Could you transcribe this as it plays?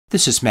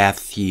This is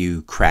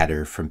Matthew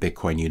Kratter from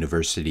Bitcoin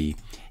University,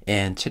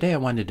 and today I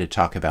wanted to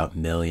talk about $1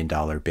 Million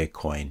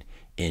Bitcoin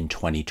in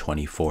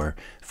 2024.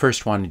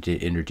 First, wanted to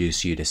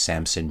introduce you to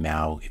Samson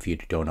Mow, if you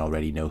don't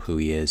already know who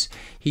he is.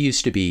 He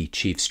used to be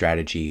Chief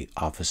Strategy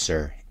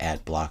Officer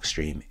at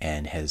Blockstream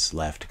and has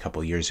left a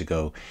couple years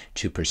ago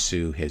to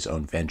pursue his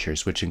own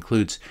ventures, which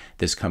includes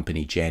this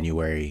company,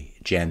 Jan3.com,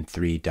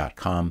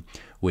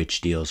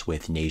 which deals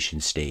with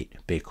nation-state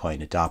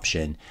Bitcoin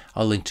adoption.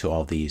 I'll link to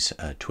all these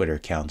Twitter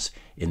accounts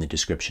in the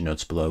description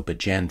notes below, but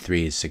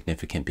Jan3 is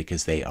significant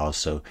because they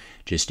also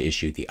just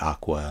issued the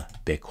Aqua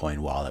Bitcoin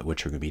wallet,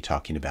 which we're going to be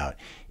talking about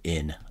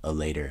in a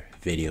later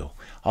video.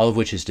 All of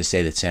which is to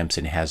say that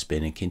Samson has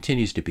been and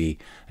continues to be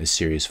a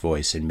serious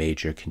voice and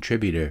major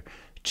contributor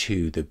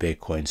to the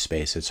Bitcoin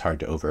space. It's hard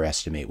to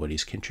overestimate what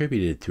he's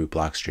contributed through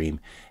Blockstream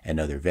and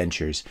other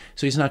ventures.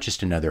 So he's not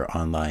just another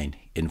online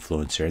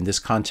influencer. And this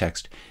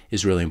context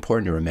is really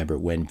important to remember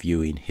when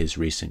viewing his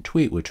recent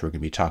tweet, which we're going to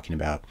be talking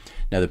about.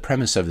 Now, the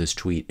premise of this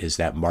tweet is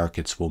that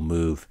markets will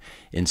move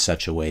in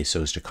such a way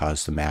so as to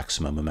cause the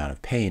maximum amount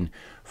of pain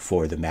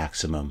for the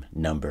maximum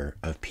number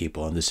of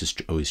people. And this is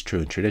always true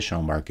in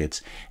traditional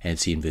markets, and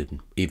it's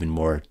even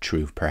more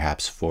true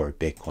perhaps for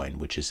Bitcoin,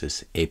 which is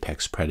this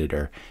apex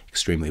predator,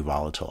 extremely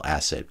volatile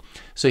asset.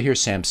 So here's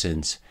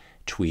Samson's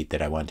tweet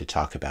that I wanted to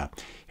talk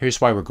about.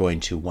 Here's why we're going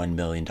to $1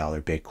 million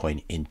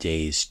Bitcoin in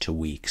days to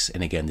weeks.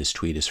 And again, this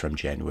tweet is from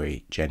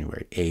January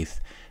 8th,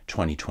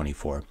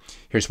 2024.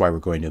 Here's why we're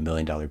going to $1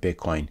 million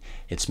Bitcoin.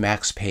 It's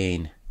max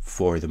pain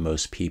for the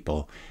most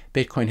people.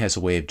 Bitcoin has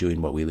a way of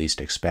doing what we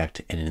least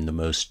expect and in the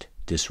most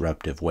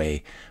disruptive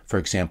way. For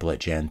example, at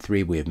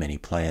Jan3, we have many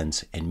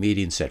plans and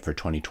meetings set for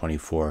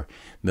 2024.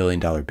 $1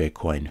 Million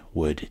Bitcoin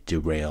would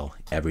derail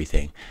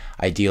everything.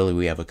 Ideally,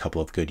 we have a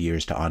couple of good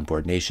years to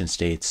onboard nation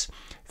states.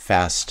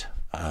 Fast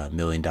 $1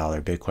 Million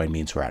Bitcoin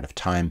means we're out of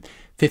time.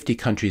 50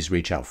 countries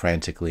reach out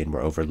frantically and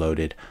we're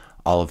overloaded.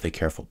 All of the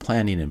careful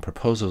planning and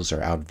proposals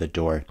are out of the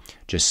door.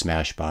 Just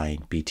smash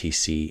buying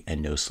BTC and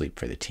no sleep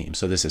for the team.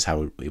 So this is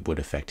how it would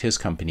affect his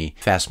company.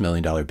 Fast $1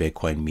 Million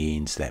Bitcoin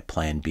means that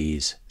Plan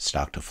B's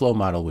stock to flow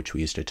model, which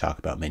we used to talk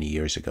about many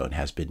years ago and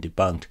has been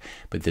debunked,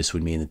 but this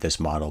would mean that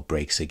this model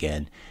breaks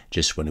again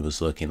just when it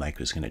was looking like it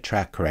was going to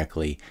track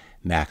correctly.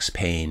 Max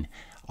pain.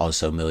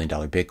 Also, $1 Million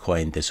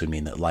Bitcoin, this would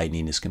mean that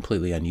Lightning is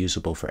completely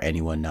unusable for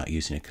anyone not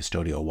using a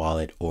custodial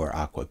wallet or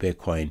Aqua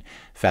Bitcoin.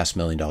 Fast $1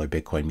 Million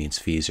Bitcoin means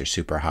fees are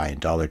super high in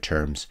dollar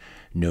terms.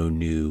 No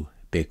new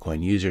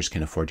Bitcoin users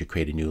can afford to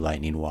create a new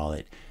Lightning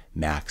wallet.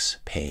 Max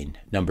pain.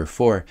 Number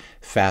 4,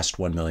 fast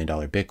 $1 Million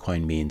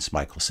Bitcoin means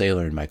Michael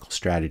Saylor and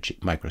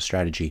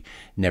MicroStrategy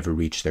never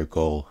reached their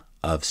goal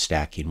of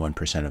stacking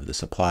 1% of the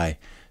supply.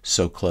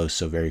 So close,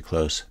 so very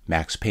close.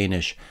 Max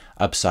painish.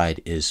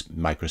 Upside is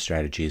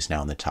MicroStrategy is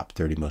now in the top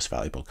 30 most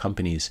valuable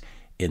companies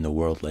in the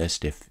world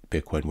list if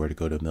Bitcoin were to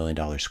go to $1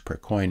 million per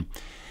coin.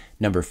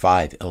 Number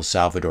 5, El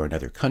Salvador and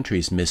other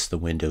countries missed the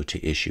window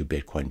to issue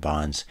Bitcoin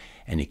bonds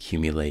and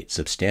accumulate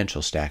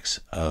substantial stacks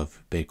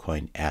of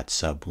Bitcoin at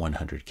sub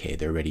 100K.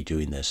 They're already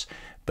doing this,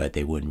 but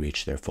they wouldn't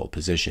reach their full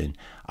position.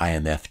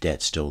 IMF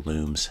debt still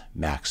looms.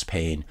 Max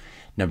pain.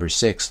 Number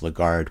 6,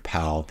 Lagarde,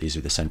 Powell. These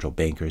are the central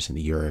bankers in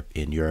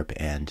Europe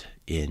and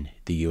in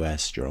the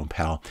US, Jerome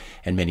Powell,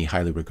 and many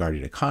highly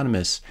regarded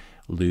economists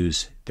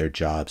lose their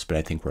jobs, but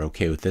I think we're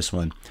okay with this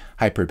one.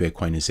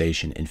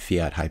 Hyper-Bitcoinization and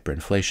fiat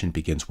hyperinflation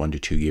begins 1 to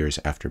 2 years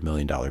after $1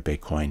 Million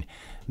Bitcoin.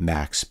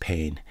 Max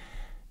pain.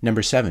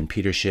 Number 7,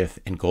 Peter Schiff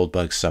and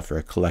Goldbug suffer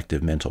a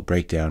collective mental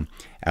breakdown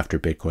after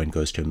Bitcoin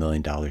goes to $1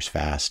 million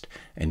fast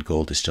and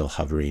gold is still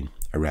hovering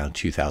around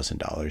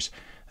 $2,000.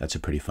 That's a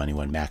pretty funny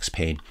one. Max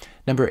pain.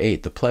 Number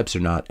 8, the plebs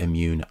are not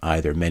immune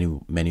either.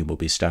 Many will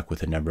be stuck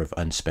with a number of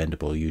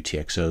unspendable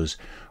UTXOs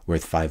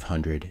worth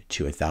 $500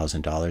 to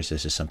 $1,000.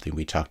 This is something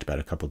we talked about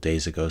a couple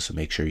days ago, so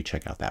make sure you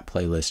check out that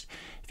playlist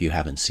if you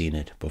haven't seen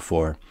it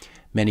before.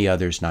 Many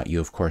others, not you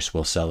of course,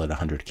 will sell at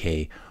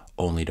 100K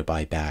only to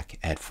buy back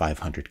at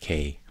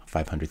 500K,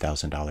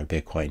 $500,000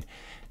 Bitcoin.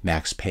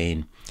 Max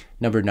pain.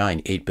 Number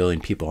 9, 8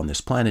 billion people on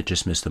this planet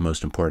just missed the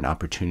most important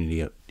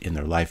opportunity in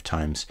their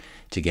lifetimes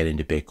to get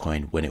into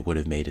Bitcoin when it would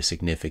have made a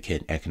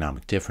significant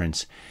economic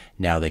difference.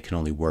 Now they can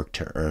only work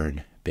to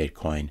earn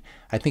Bitcoin.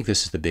 I think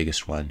this is the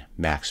biggest one.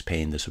 Max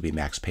pain. This would be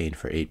max pain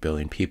for 8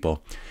 billion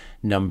people.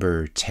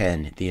 Number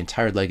 10, the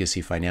entire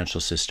legacy financial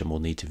system will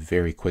need to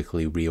very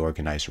quickly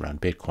reorganize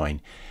around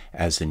Bitcoin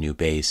as the new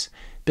base.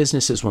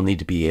 Businesses will need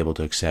to be able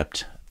to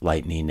accept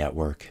Lightning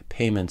Network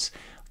payments.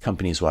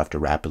 Companies will have to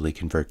rapidly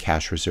convert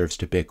cash reserves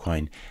to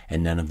Bitcoin,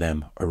 and none of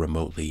them are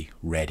remotely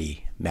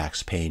ready.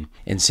 Max pain.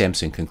 And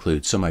Samson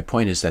concludes, so my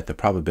point is that the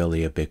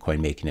probability of Bitcoin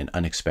making an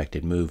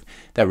unexpected move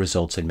that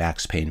results in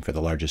max pain for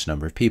the largest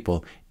number of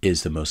people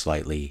is the most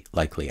likely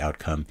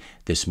outcome.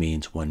 This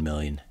means $1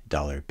 million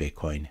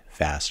Bitcoin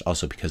fast.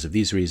 Also, because of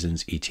these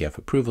reasons, ETF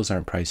approvals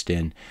aren't priced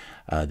in.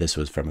 This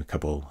was from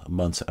about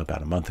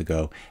a month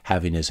ago.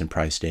 Halving isn't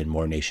priced in.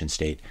 More nation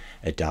state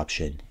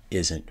adoption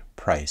isn't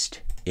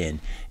priced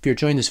in. If you're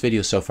enjoying this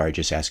video so far, I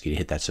just ask you to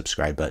hit that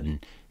subscribe button,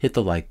 hit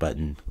the like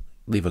button,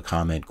 leave a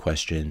comment,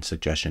 question,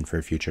 suggestion for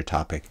a future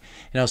topic,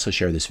 and also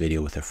share this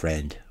video with a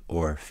friend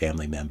or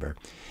family member.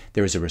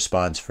 There was a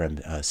response from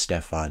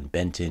Stefan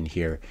Benton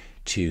here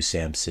to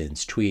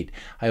Samson's tweet.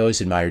 I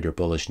always admired your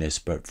bullishness,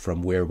 but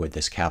from where would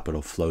this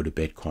capital flow to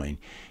Bitcoin?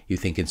 You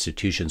think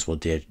institutions will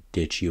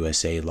ditch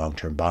USA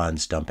long-term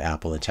bonds, dump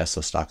Apple and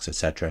Tesla stocks,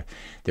 etc.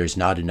 There's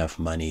not enough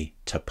money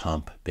to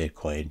pump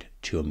Bitcoin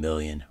to 1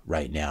 million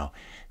right now.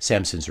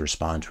 Samson's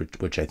response,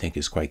 which I think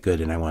is quite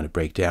good and I want to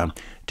break down,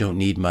 don't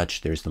need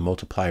much. There's the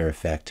multiplier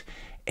effect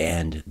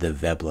and the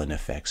Veblen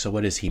effect. So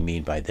what does he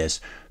mean by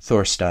this?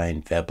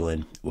 Thorstein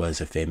Veblen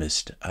was a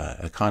famous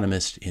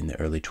economist in the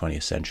early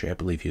 20th century. I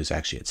believe he was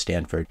actually at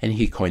Stanford. And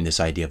he coined this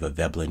idea of a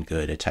Veblen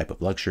good, a type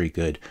of luxury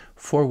good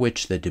for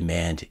which the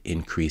demand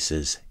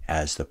increases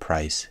as the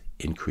price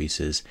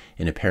increases,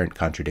 in apparent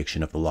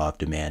contradiction of the law of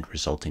demand,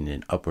 resulting in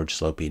an upward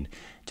sloping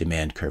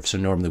demand curve. So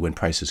normally when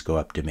prices go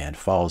up, demand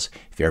falls.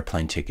 If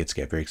airplane tickets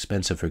get very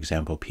expensive, for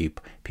example,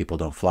 people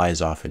don't fly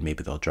as often,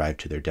 maybe they'll drive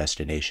to their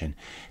destination.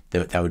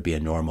 That would be a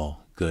normal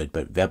good,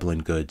 but Veblen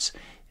goods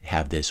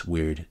have this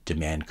weird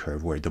demand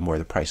curve where the more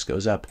the price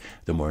goes up,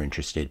 the more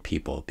interested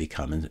people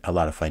become, and a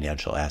lot of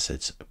financial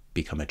assets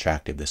become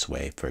attractive this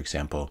way. For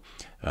example,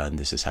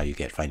 this is how you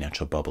get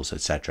financial bubbles,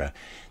 etc.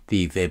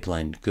 The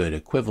Veblen good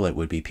equivalent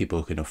would be people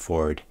who can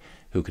afford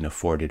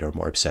it or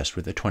more obsessed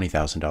with a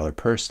 $20,000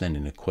 purse than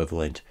an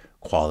equivalent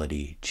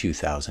quality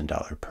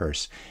 $2,000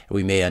 purse. And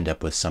we may end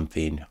up with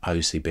something,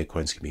 obviously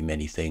Bitcoins can be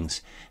many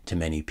things to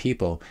many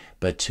people,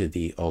 but to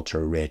the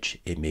ultra rich,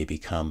 it may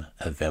become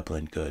a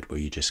Veblen good where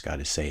you just got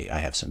to say, I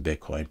have some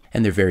Bitcoin.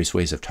 And there are various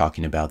ways of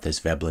talking about this.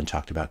 Veblen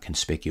talked about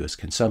conspicuous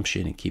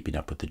consumption and keeping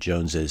up with the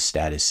Joneses,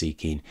 status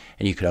seeking.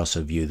 And you could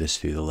also view this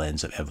through the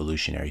lens of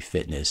evolutionary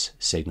fitness,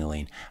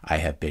 signaling, I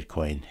have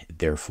Bitcoin,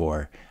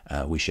 therefore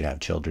we should have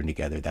children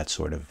together. That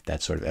sort of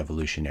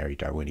evolutionary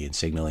Darwinian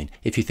signaling.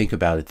 If you think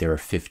about it, there are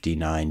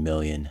 59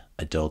 million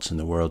adults in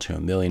the world who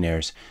are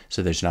millionaires,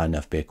 so there's not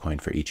enough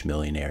Bitcoin for each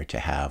millionaire to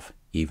have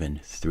even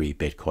 3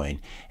 Bitcoin.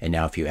 And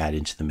now if you add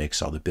into the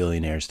mix all the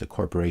billionaires, the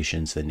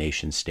corporations, the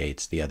nation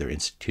states, the other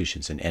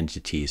institutions and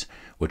entities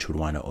which would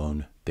want to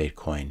own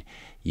Bitcoin,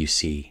 you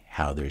see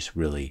how there's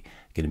really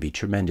going to be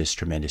tremendous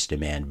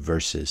demand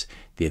versus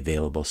the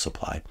available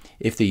supply.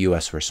 If the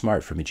U.S. were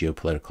smart from a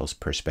geopolitical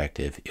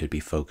perspective, it would be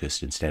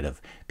focused, instead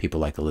of people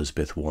like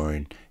Elizabeth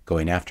Warren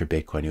going after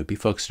Bitcoin, it would be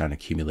focused on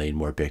accumulating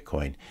more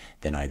Bitcoin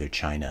than either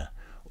China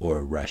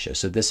or Russia.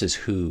 So this is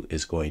who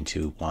is going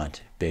to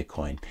want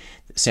Bitcoin.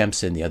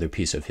 Samson, the other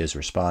piece of his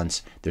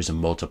response, there's a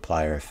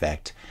multiplier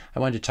effect. I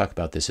wanted to talk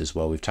about this as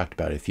well. We've talked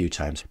about it a few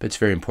times, but it's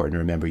very important to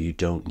remember you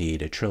don't need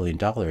 $1 trillion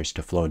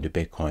to flow into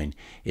Bitcoin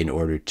in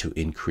order to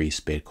increase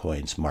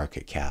Bitcoin's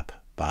market cap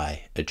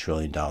by $1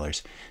 trillion.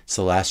 It's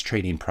the last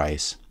trading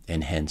price,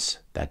 and hence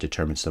that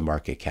determines the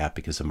market cap,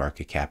 because the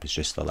market cap is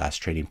just the last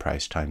trading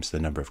price times the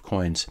number of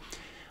coins.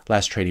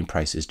 Last trading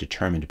price is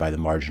determined by the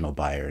marginal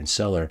buyer and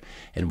seller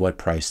and what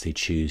price they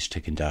choose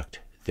to conduct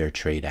their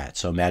trade at.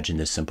 So imagine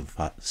this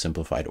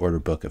simplified order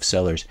book of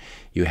sellers.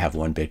 You have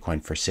one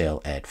Bitcoin for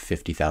sale at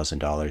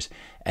 $50,000,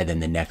 and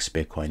then the next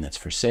Bitcoin that's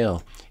for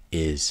sale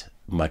is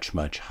much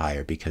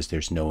higher, because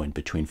there's no one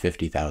between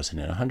 50,000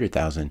 and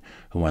 100,000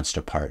 who wants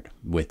to part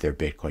with their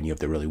Bitcoin. You have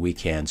the really weak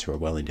hands who are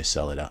willing to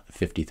sell it at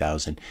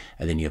 50,000,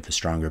 and then you have the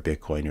stronger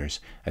Bitcoiners.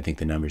 I think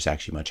the number is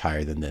actually much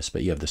higher than this,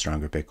 but you have the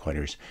stronger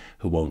Bitcoiners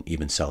who won't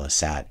even sell a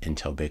sat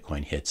until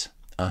Bitcoin hits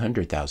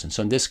 100,000.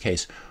 So in this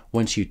case,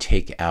 once you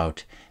take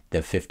out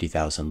the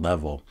 50,000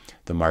 level,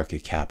 the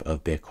market cap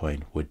of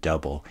Bitcoin would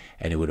double,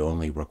 and it would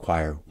only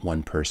require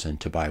one person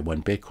to buy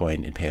one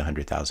Bitcoin and pay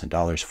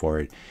 $100,000 for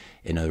it.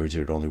 In other words, it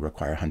would only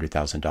require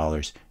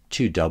 $100,000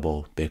 to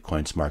double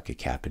Bitcoin's market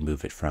cap and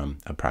move it from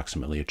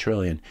approximately $1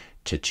 trillion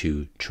to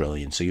 $2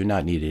 trillion. So you're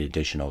not needing an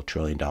additional $1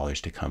 trillion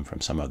to come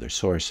from some other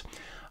source.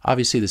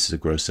 Obviously, this is a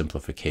gross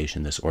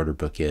simplification, this order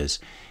book is,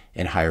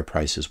 and higher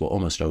prices will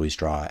almost always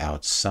draw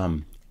out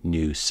some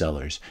new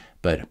sellers,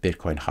 but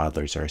Bitcoin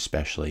hodlers are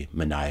especially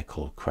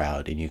maniacal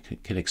crowd, and you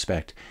can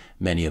expect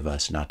many of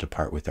us not to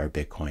part with our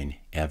Bitcoin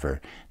ever,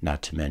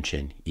 not to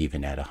mention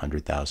even at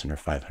 100,000 or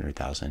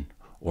 500,000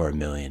 or $1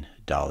 million.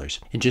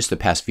 In just the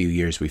past few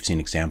years, we've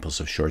seen examples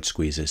of short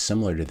squeezes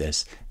similar to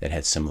this that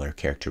had similar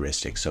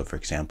characteristics. So for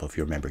example, if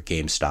you remember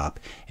GameStop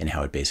and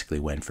how it basically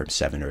went from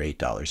 $7 or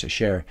 $8 a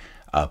share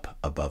up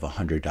above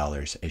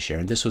 $100 a share.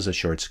 And this was a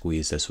short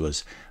squeeze. This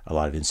was a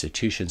lot of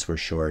institutions were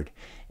short,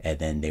 and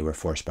then they were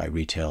forced by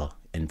retail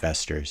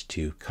investors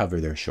to cover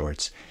their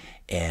shorts.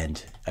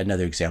 And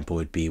another example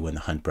would be when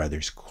the Hunt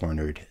brothers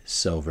cornered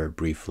silver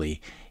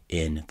briefly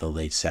in the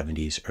late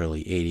 70s,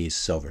 early 80s.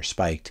 Silver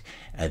spiked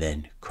and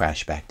then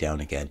crashed back down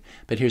again.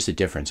 But here's the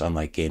difference.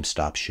 Unlike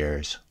GameStop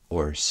shares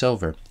or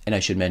silver, and I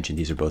should mention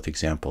these are both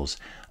examples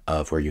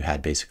of where you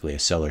had basically a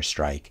seller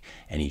strike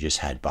and you just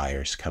had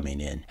buyers coming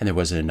in, and there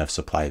wasn't enough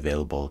supply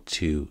available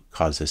to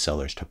cause the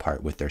sellers to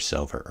part with their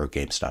silver or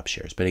GameStop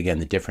shares. But again,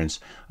 the difference,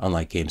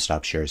 unlike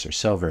GameStop shares or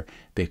silver,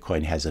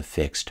 Bitcoin has a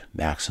fixed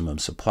maximum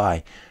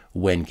supply,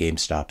 when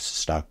GameStop's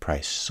stock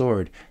price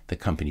soared, the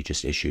company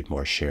just issued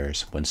more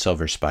shares. When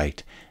silver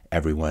spiked,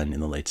 everyone in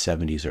the late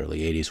 70s, early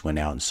 80s went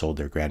out and sold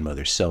their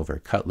grandmother's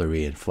silver,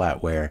 cutlery, and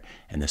flatware,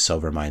 and the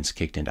silver mines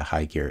kicked into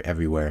high gear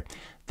everywhere.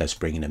 That's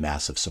bringing a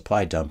massive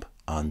supply dump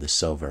on the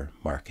silver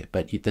market.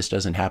 But this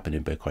doesn't happen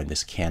in Bitcoin.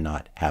 This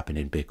cannot happen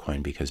in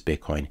Bitcoin because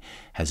Bitcoin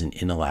has an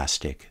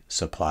inelastic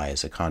supply,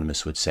 as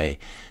economists would say.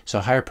 So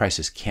higher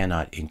prices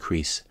cannot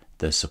increase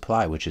the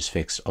supply, which is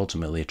fixed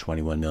ultimately at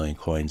 21 million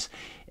coins,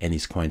 and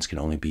these coins can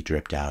only be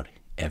dripped out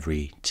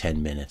every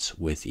 10 minutes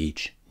with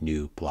each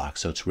new block.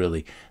 So it's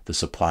really, the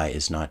supply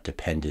is not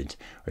dependent,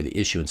 or the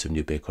issuance of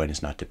new Bitcoin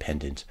is not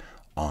dependent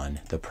on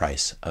the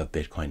price of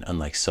Bitcoin,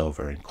 unlike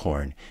silver and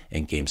corn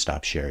and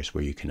GameStop shares,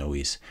 where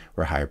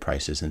higher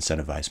prices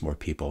incentivize more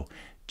people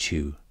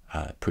to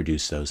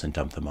produce those and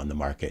dump them on the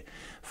market.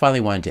 Finally,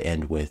 wanted to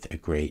end with a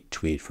great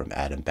tweet from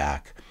Adam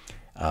Back,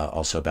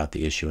 also about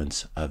the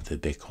issuance of the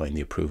Bitcoin,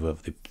 the approval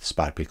of the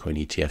spot Bitcoin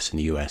ETFs in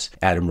the US.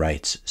 Adam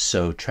writes,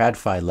 so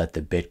TradFi let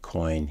the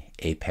Bitcoin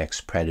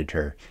apex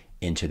predator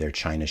into their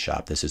China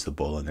shop. This is the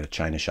bull in the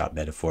China shop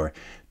metaphor.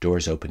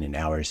 Doors open in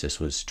hours. This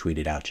was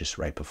tweeted out just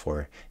right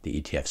before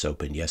the ETFs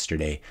opened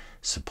yesterday.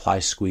 Supply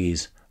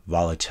squeeze,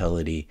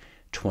 volatility,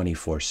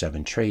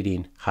 24/7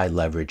 trading, high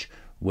leverage.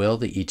 Will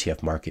the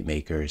ETF market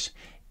makers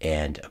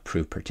and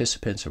approved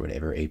participants, or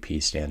whatever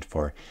AP stands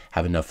for,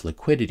 have enough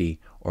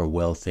liquidity, or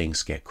will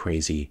things get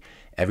crazy?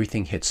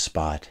 Everything hits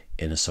spot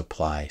in a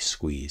supply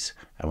squeeze.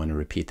 I want to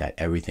repeat that.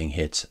 Everything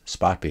hits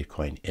spot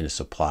Bitcoin in a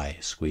supply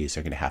squeeze.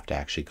 They're going to have to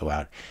actually go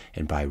out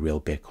and buy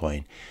real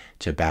Bitcoin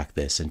to back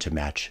this and to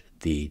match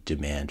the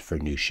demand for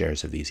new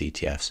shares of these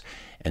ETFs.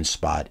 And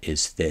spot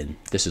is thin.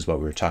 This is what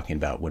we were talking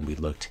about when we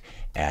looked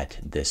at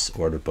this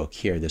order book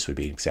here. This would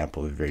be an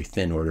example of a very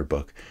thin order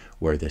book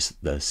where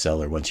the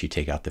seller, once you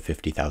take out the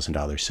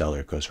 $50,000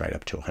 seller, goes right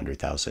up to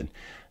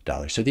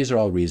 $100,000. So these are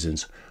all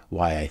reasons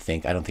why I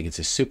don't think it's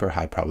a super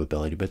high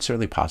probability, but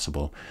certainly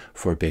possible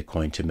for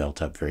Bitcoin to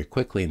melt up very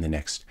quickly in the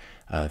next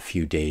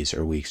few days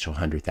or weeks to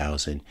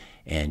 100,000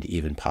 and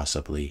even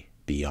possibly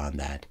beyond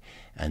that.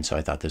 And so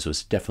I thought this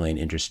was definitely an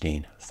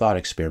interesting thought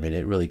experiment.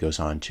 It really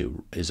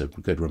is a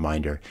good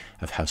reminder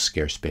of how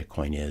scarce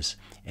Bitcoin is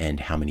and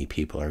how many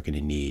people are going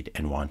to need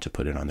and want to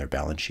put it on their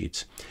balance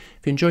sheets.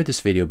 If you enjoyed this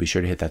video, be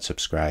sure to hit that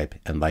subscribe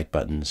and like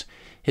buttons.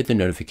 Hit the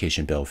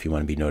notification bell if you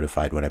want to be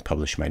notified when I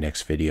publish my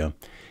next video.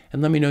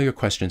 And let me know your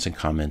questions and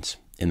comments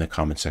in the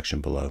comment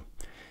section below.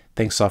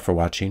 Thanks a lot for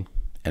watching,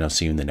 and I'll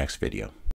see you in the next video.